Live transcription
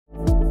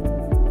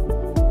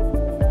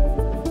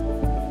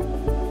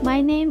My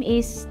name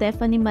is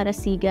Stephanie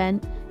Marasigan,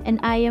 and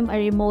I am a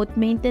remote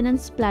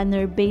maintenance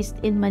planner based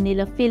in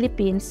Manila,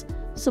 Philippines,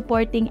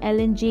 supporting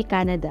LNG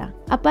Canada.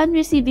 Upon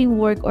receiving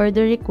work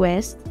order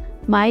request,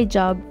 my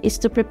job is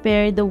to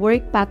prepare the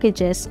work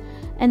packages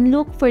and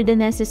look for the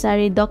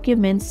necessary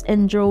documents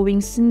and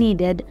drawings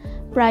needed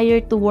prior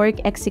to work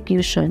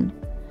execution.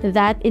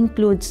 That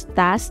includes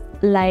tasks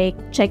like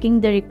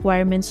checking the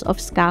requirements of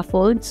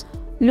scaffolds,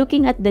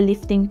 looking at the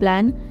lifting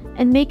plan,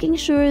 and making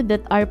sure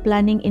that our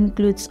planning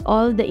includes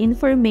all the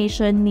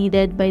information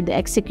needed by the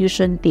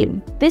execution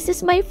team. This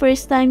is my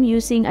first time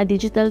using a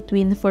digital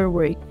twin for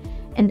work,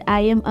 and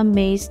I am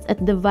amazed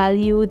at the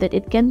value that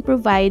it can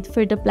provide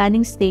for the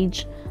planning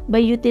stage by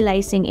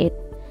utilizing it.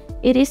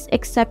 It is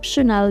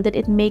exceptional that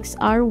it makes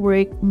our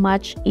work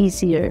much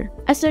easier.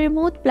 As a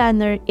remote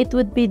planner, it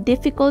would be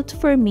difficult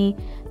for me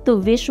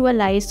to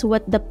visualize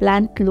what the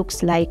plant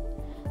looks like.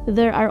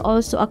 There are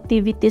also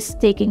activities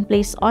taking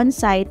place on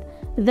site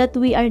that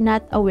we are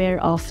not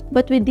aware of.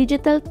 But with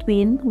Digital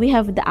Twin, we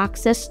have the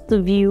access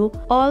to view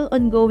all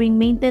ongoing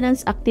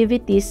maintenance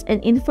activities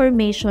and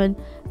information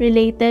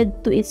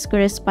related to its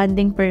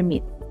corresponding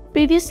permit.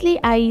 Previously,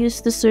 I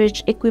used to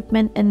search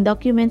equipment and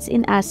documents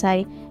in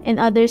ASAI and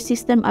other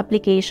system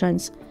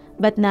applications.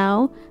 But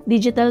now,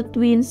 Digital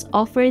Twins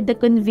offer the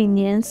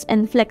convenience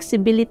and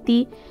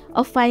flexibility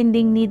of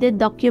finding needed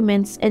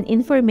documents and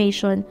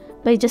information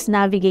by just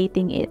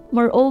navigating it.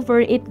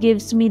 Moreover, it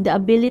gives me the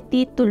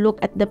ability to look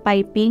at the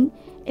piping,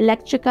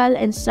 electrical,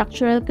 and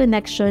structural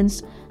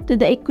connections to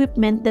the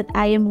equipment that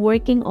I am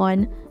working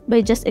on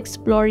by just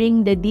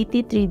exploring the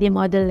DT 3D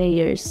model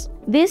layers.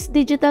 This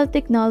digital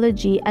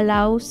technology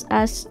allows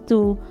us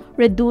to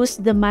reduce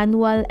the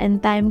manual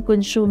and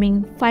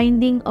time-consuming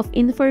finding of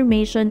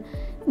information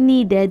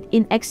needed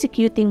in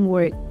executing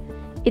work.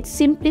 It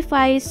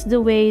simplifies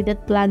the way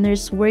that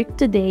planners work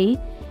today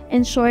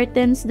and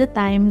shortens the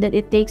time that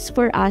it takes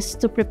for us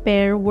to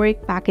prepare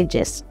work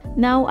packages.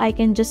 Now I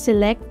can just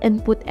select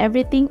and put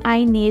everything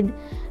I need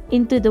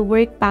into the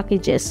work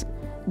packages,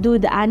 do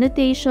the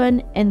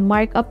annotation and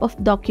markup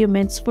of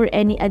documents for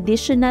any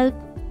additional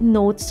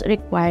notes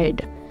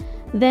required.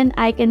 Then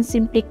I can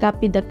simply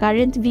copy the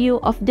current view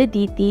of the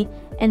DT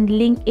and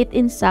link it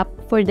in SAP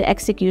for the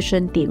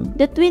execution team.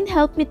 The Twin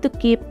helped me to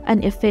keep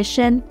an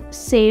efficient,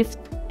 safe,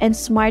 and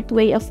smart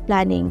way of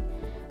planning.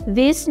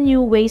 These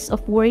new ways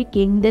of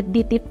working that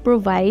DT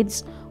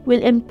provides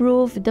will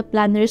improve the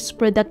planner's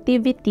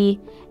productivity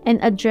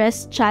and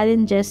address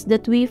challenges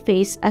that we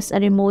face as a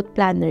remote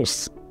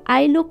planners.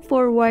 I look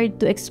forward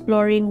to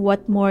exploring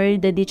what more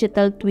the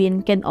Digital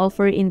Twin can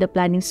offer in the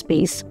planning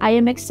space. I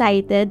am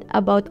excited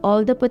about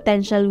all the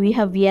potential we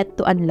have yet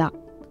to unlock.